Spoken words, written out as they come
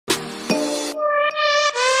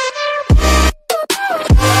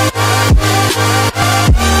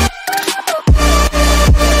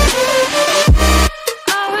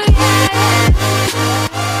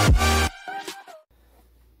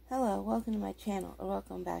channel, or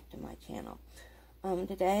welcome back to my channel.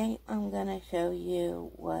 Today I'm going to show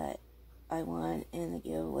you what I won in the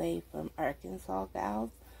giveaway from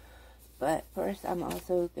Arkansasgals. But first I'm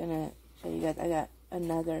also going to show you guys, I got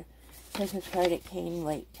another Christmas card. It came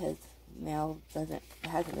late because mail hasn't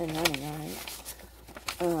been running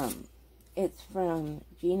right. It's from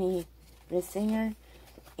Jeannie Rissinger,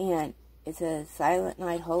 and it says Silent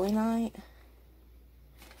Night, Holy Night.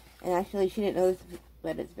 And actually, she didn't know this,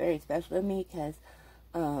 but it's very special to me because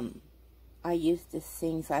I used to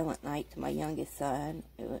sing Silent Night to my youngest son.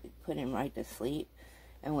 It would put him right to sleep.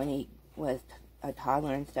 And when he was a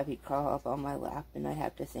toddler and stuff, he'd crawl up on my lap, and I'd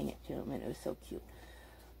have to sing it to him, and it was so cute.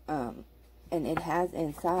 And it has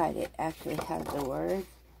inside, it actually has the words.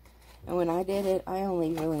 And when I did it, I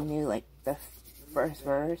only really knew, like, the first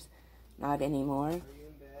verse, not anymore. Are you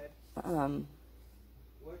in bed?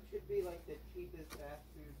 What should be, like, the cheapest fast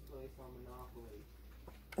food place on Monopoly?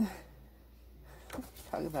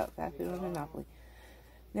 Talk about fast food on Monopoly.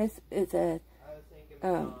 This is a, I was thinking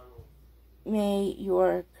McDonald's. may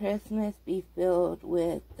your Christmas be filled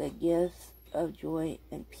with the gifts of joy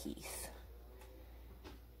and peace.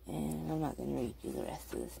 And I'm not going to read you the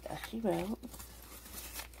rest of the stuff she wrote.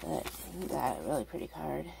 But I got a really pretty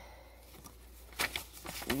card.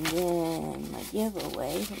 And then my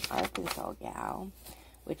giveaway from Arkansasgals,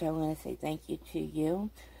 which I want to say thank you to you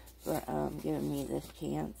for giving me this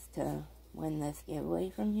chance to win this giveaway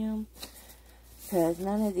from you. Because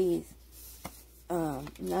none of the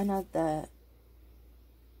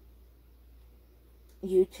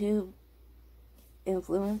YouTube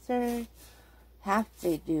influencers have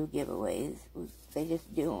to do giveaways. They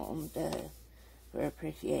just do them for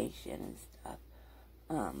appreciation and stuff.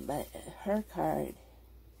 But her card,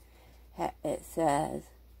 it says,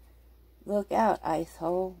 "Look out, ice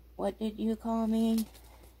hole. What did you call me?"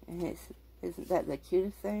 And isn't that the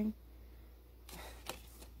cutest thing?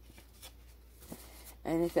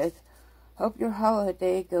 And it says, "Hope your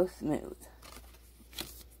holiday goes smooth."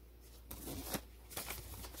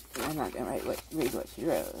 I'm not going to read what she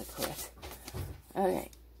wrote, of course. Okay,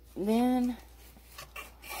 then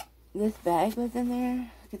this bag was in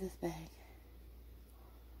there. Look at this bag.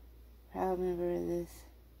 Proud member of this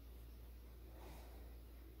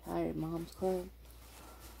Tired Moms Club.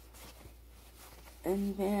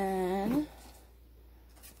 And then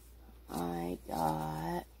I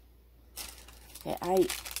got, okay, I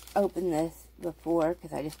opened this before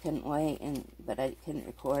because I just couldn't wait, but I couldn't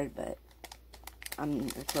record, but I'm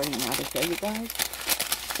recording now to show you guys.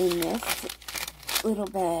 And this little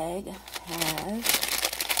bag has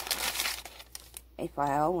a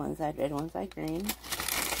file, one side red, one side green.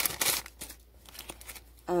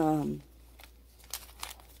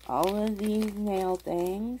 All of these nail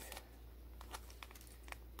things.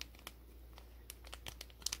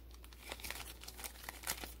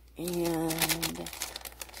 And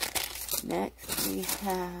next we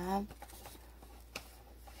have,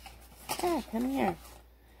 come here,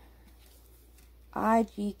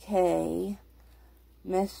 IGK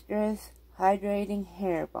Mistress Hydrating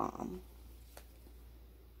Hair Balm.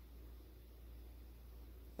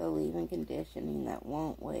 The leave-in conditioning that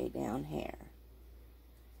won't weigh down hair.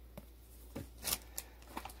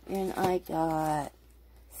 And I got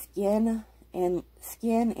Skin and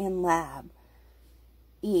Lab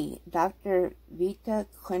E, Dr. Vita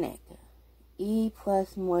Clinic, E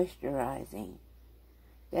Plus Moisturizing,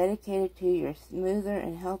 dedicated to your smoother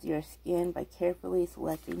and healthier skin by carefully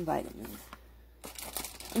selecting vitamins.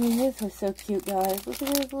 I mean, this was so cute, guys. Look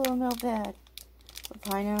at this little notepad with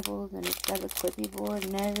pineapples, and it's got a clippy board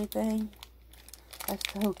and everything. That's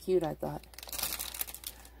so cute, I thought.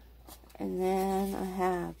 And then I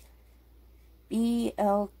have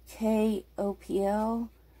BLKOPL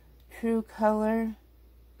True Color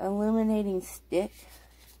Illuminating Stick.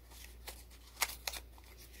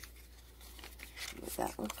 What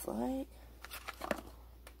that looks like.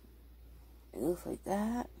 It looks like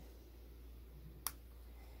that.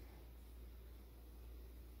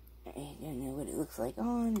 I don't know what it looks like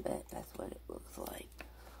on, but that's what it looks like.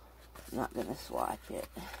 I'm not going to swatch it.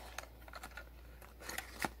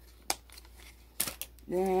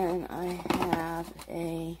 Then I have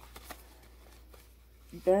a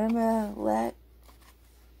Dermalect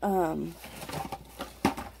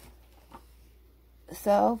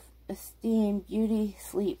Self-Esteem Beauty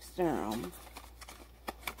Sleep Serum.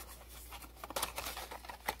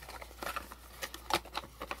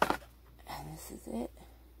 And this is it.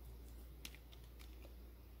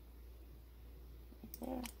 Right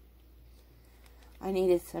there. I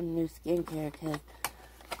needed some new skincare because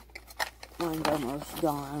one's almost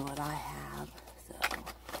gone, what I have. So,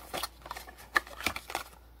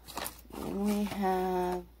 and Then we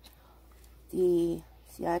have the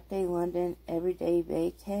Ciate London Everyday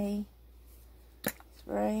Vacay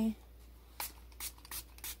spray.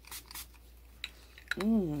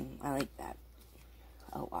 I like that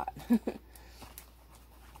a lot.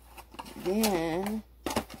 Then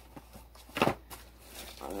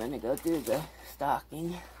I'm going to go through the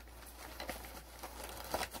stocking.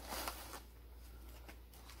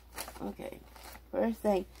 Okay, first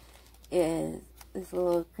thing is this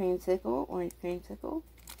little creamsicle, orange creamsicle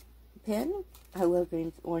pen. I love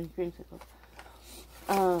orange creamsicles.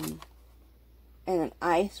 And an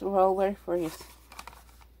ice roller for your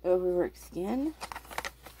overworked skin.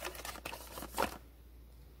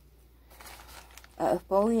 A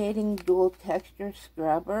exfoliating dual texture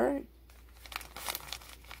scrubber.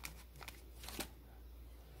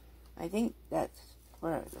 I think that's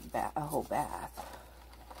for a whole bath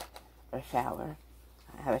or shower.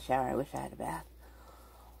 I have a shower. I wish I had a bath.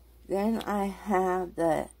 Then I have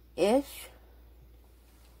the Ish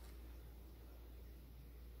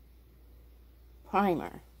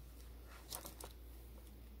primer.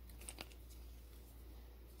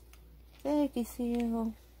 Safety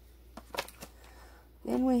seal.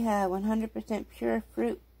 Then we have 100% pure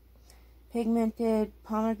fruit pigmented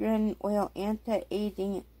pomegranate oil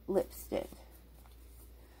anti-aging lipstick.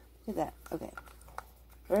 Look at that. Okay.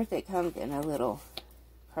 First it comes in a little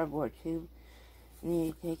cardboard tube. And then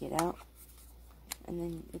you take it out. And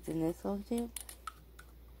then it's in this little tube.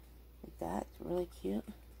 Like that. It's really cute.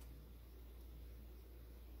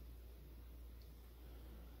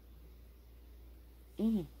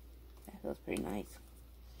 That feels pretty nice.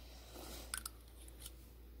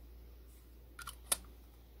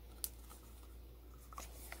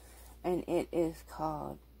 And it is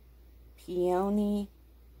called Peony.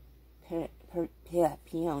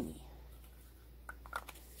 Peony.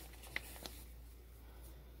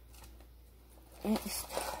 Next,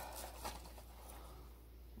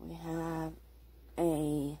 we have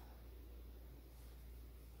a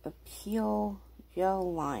Peel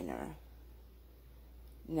gel liner.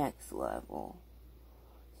 Next level.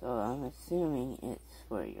 So I'm assuming it's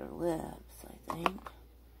for your lips, I think.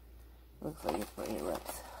 Looks like it's for your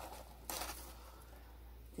lips.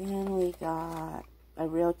 Then we got A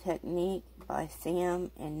Real Technique by Sam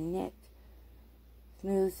and Nick.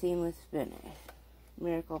 Smooth Seamless Finish.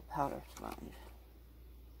 Miracle Powder Sponge.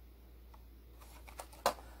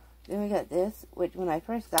 Then we got this, which when I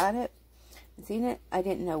first got it and seen it, I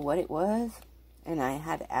didn't know what it was. And I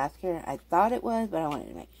had to ask her. I thought it was, but I wanted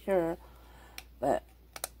to make sure. But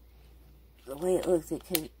the way it looks,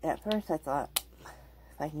 at first I thought,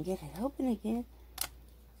 if I can get it open again,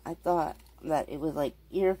 I thought that it was like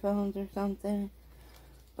earphones or something.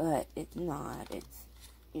 But it's not. It's,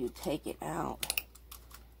 you take it out,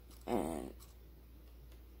 and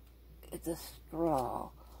it's a straw.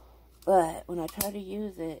 But when I tried to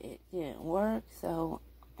use it, it didn't work. So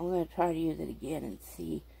I'm going to try to use it again and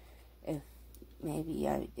see if maybe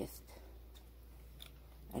I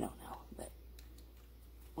don't know, but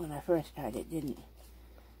when I first tried it didn't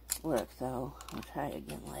work, so I'll try it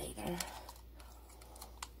again later.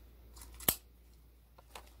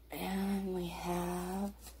 And we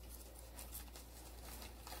have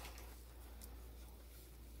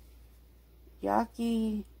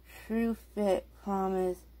Yaki True Fit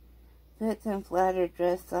Promise fits and flatter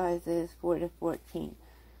dress sizes 4 to 14.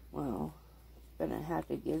 Well, gonna have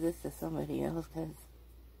to give this to somebody else because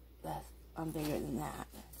I'm bigger than that.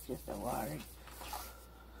 It's just a large.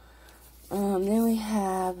 Then we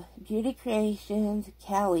have Beauty Creations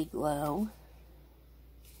Cali Glow.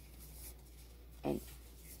 And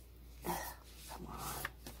come on.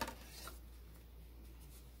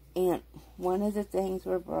 And one of the things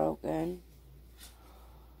were broken.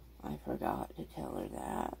 I forgot to tell her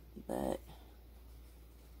that, but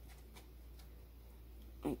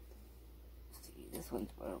this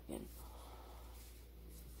one's broken,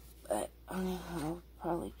 but I'll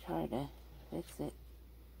probably try to fix it.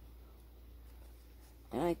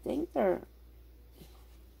 And I think they're,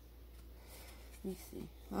 let me see,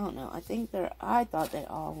 I don't know, I thought they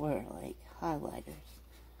all were like highlighters,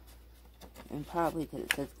 and probably because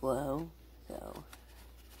it says glow. So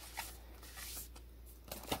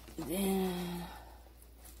then,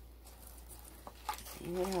 let's see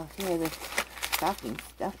what else here. This stocking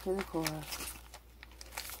stuffed to the core.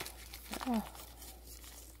 Oh.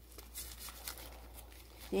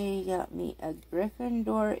 She got me a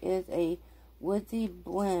Gryffindor is a woodsy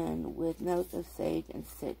blend with notes of sage and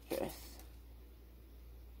citrus.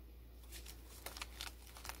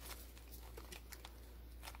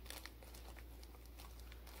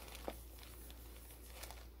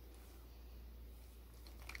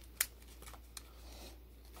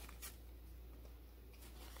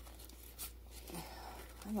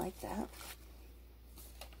 I like that.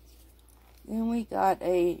 Then we got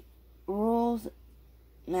a Rules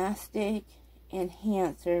Mastic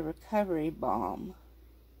Enhancer Recovery Balm.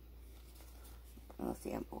 A little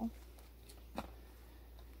sample.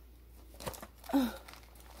 Guess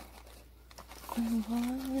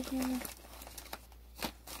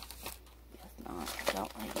not. I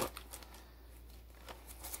don't like it.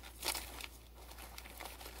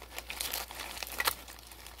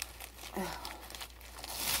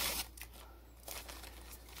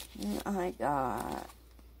 And I got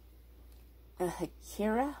a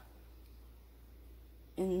Hakira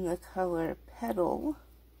in the color Petal.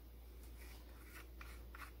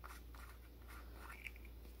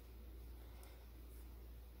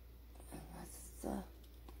 And that's the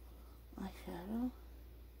eyeshadow.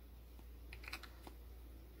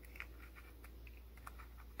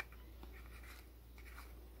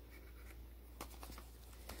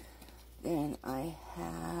 Then I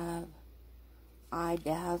have Eye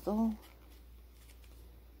Dazzle,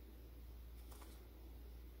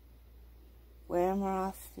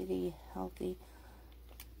 Glamorosity Healthy.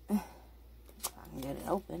 I can get it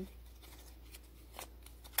open.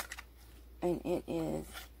 And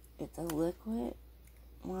it's a liquid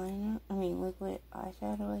liner, liquid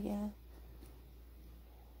eyeshadow, I guess.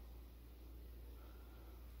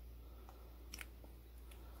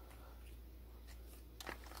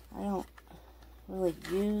 I don't really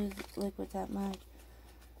use liquids that much.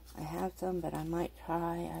 I have some, but I might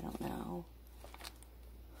try. I don't know.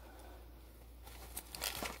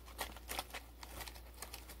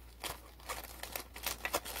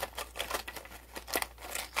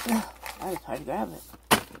 That was hard to grab it.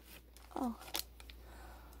 Oh.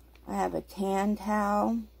 I have a tan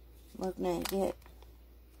towel. Looking to get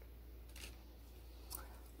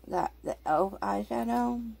the e.l.f.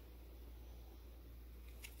 eyeshadow.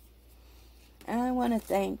 And I want to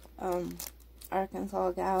thank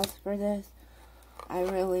Arkansasgals for this. I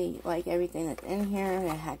really like everything that's in here.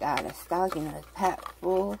 I got a stocking that's packed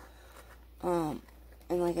full. And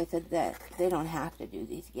like I said, that they don't have to do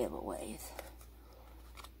these giveaways.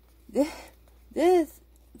 This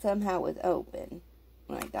somehow was open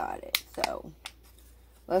when I got it, so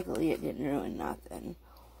luckily it didn't ruin nothing.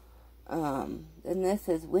 Then this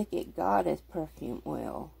is Wicked Goddess perfume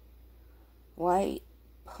oil, white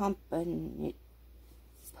pumpkin,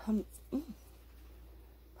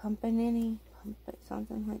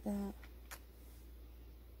 something like that.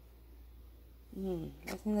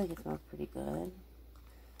 That seems like it smells pretty good.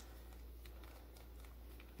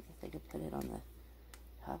 I guess I could put it on the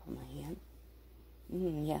top of my hand.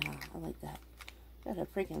 Yeah, I like that. Got a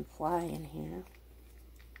freaking fly in here.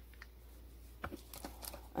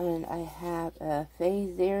 And I have a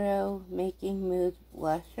Phase Zero Making Mood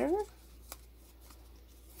Blusher.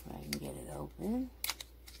 If I can get it open.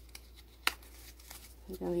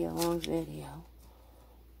 It's going to be a long video.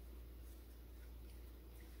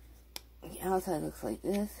 The outside looks like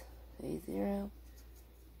this. Phase Zero.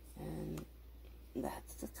 And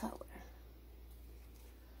that's the color.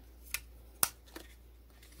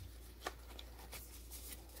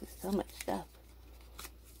 There's so much stuff.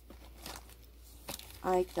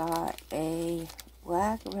 I got a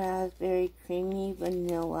Black Raspberry Creamy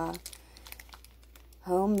Vanilla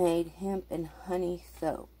Homemade Hemp and Honey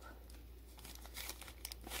Soap.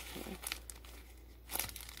 Okay.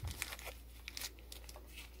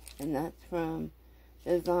 And that's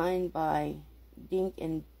designed by Dink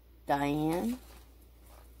and Diane.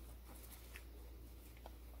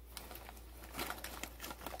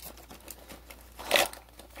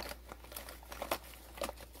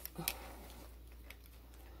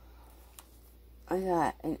 I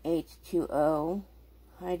got an H2O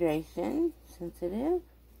hydration sensitive.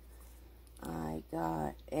 I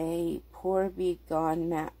got a Pore Be Gone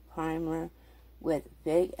matte primer with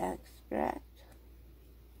fig extract.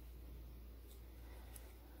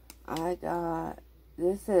 I got,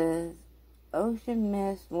 this is Ocean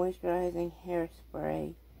Mist moisturizing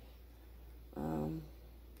hairspray. And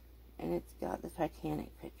it's got the Titanic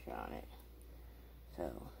picture on it.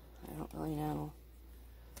 So I don't really know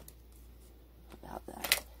about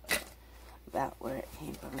that, about where it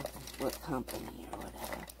came from, what company or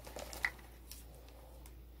whatever.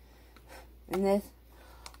 And this,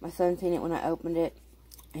 my son seen it when I opened it.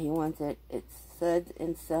 He wants it. It's Suds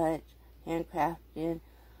and Such handcrafted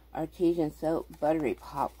artesian soap buttery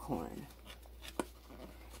popcorn.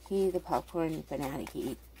 He's a popcorn fanatic.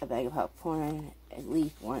 He eats a bag of popcorn at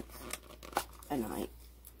least once a night.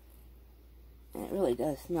 And it really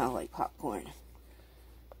does smell like popcorn.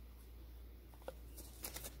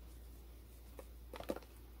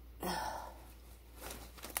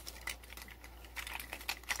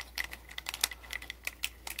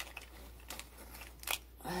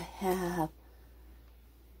 have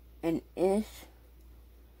an ish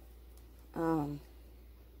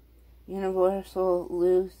universal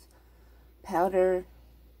loose powder.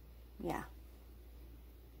 Yeah.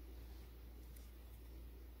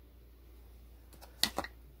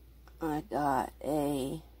 I got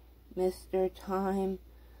a Mr. Time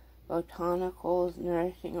Botanicals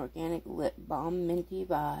Nourishing Organic Lip Balm Minty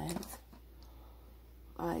Vibes.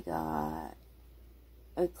 I got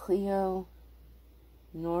a Cleo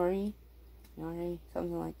Nori,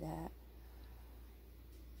 something like that.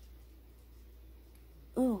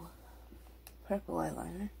 Ooh, purple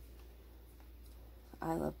eyeliner.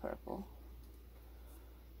 I love purple.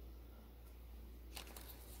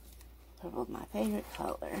 Purple's my favorite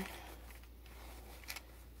color.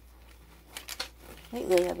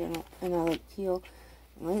 Lately I've been, and I like teal,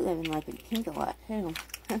 and lately I've been liking pink a lot too.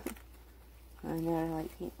 I never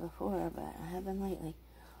liked pink before, but I have been lately.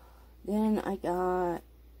 Then I got,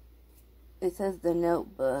 it says The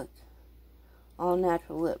Notebook, All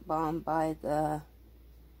Natural Lip Balm by the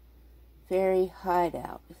Fairy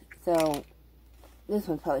Hideout. So, this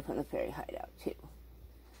one's probably from the Fairy Hideout too.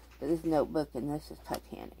 But this is Notebook and this is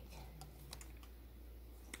Titanic.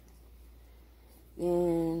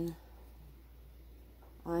 Then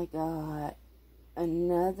I got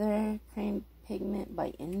another cream pigment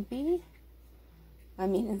by Envy. I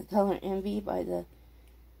mean, in the color Envy by the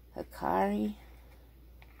Hikari.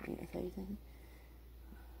 It's a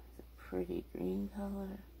pretty green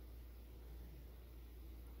color.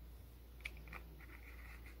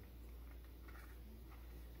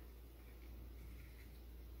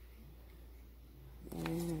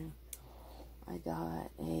 And I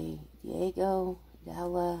got a Diego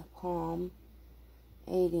Della Palm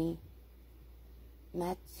 80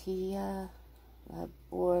 Mattia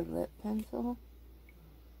Board Lip Pencil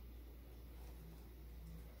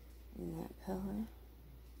in that color.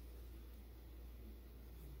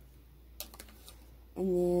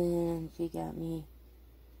 And then she got me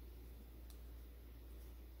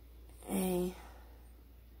a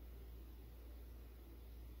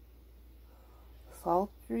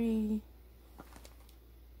sultry, I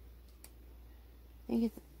think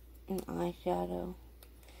it's an eyeshadow.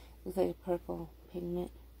 Looks like a purple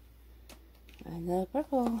pigment. I love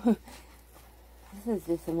purple. This is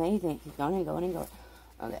just amazing. Keep going and going and going.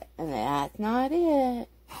 Okay, and that's not it.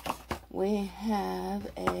 We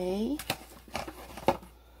have a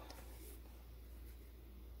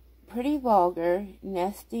Pretty Vulgar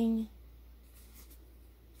Nesting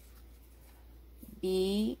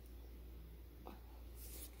Bee,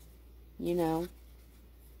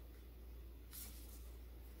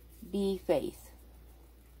 bee face.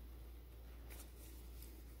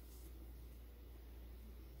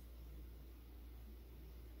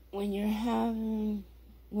 When you're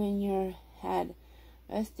had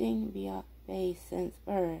resting bee face since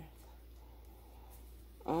birth.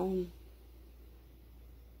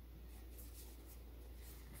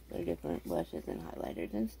 They're different blushes and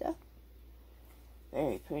highlighters and stuff.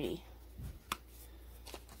 Very pretty.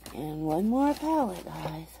 And one more palette,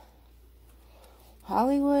 guys.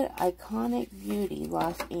 Hollywood Iconic Beauty,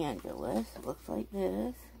 Los Angeles. Looks like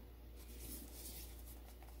this.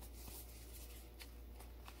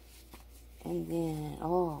 And then,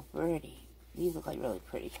 oh, pretty. These look like really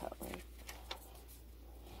pretty colors.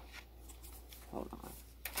 Hold on.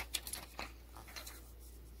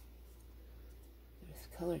 This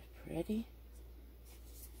color's pretty.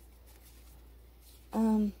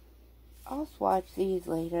 I'll swatch these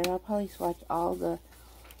later. I'll probably swatch all the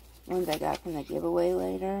ones I got from the giveaway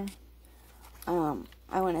later.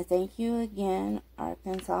 I want to thank you again,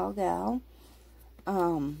 Arkansasgals.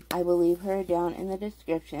 I will leave her down in the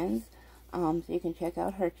descriptions. So you can check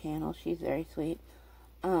out her channel. She's very sweet.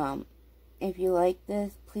 If you like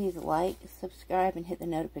this, please like, subscribe, and hit the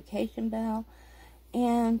notification bell.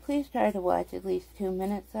 And please try to watch at least 2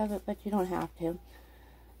 minutes of it, but you don't have to.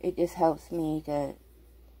 It just helps me to,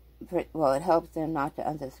 well, it helps them not to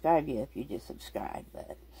unsubscribe you if you just subscribe.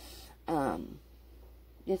 But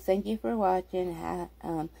just thank you for watching.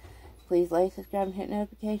 Please like, subscribe, and hit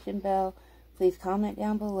notification bell. Please comment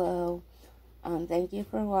down below. Thank you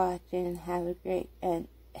for watching. Have a great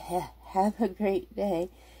day.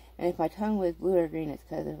 And if my tongue was blue or green, it's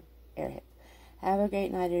because of airheads. Have a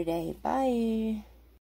great night or day. Bye.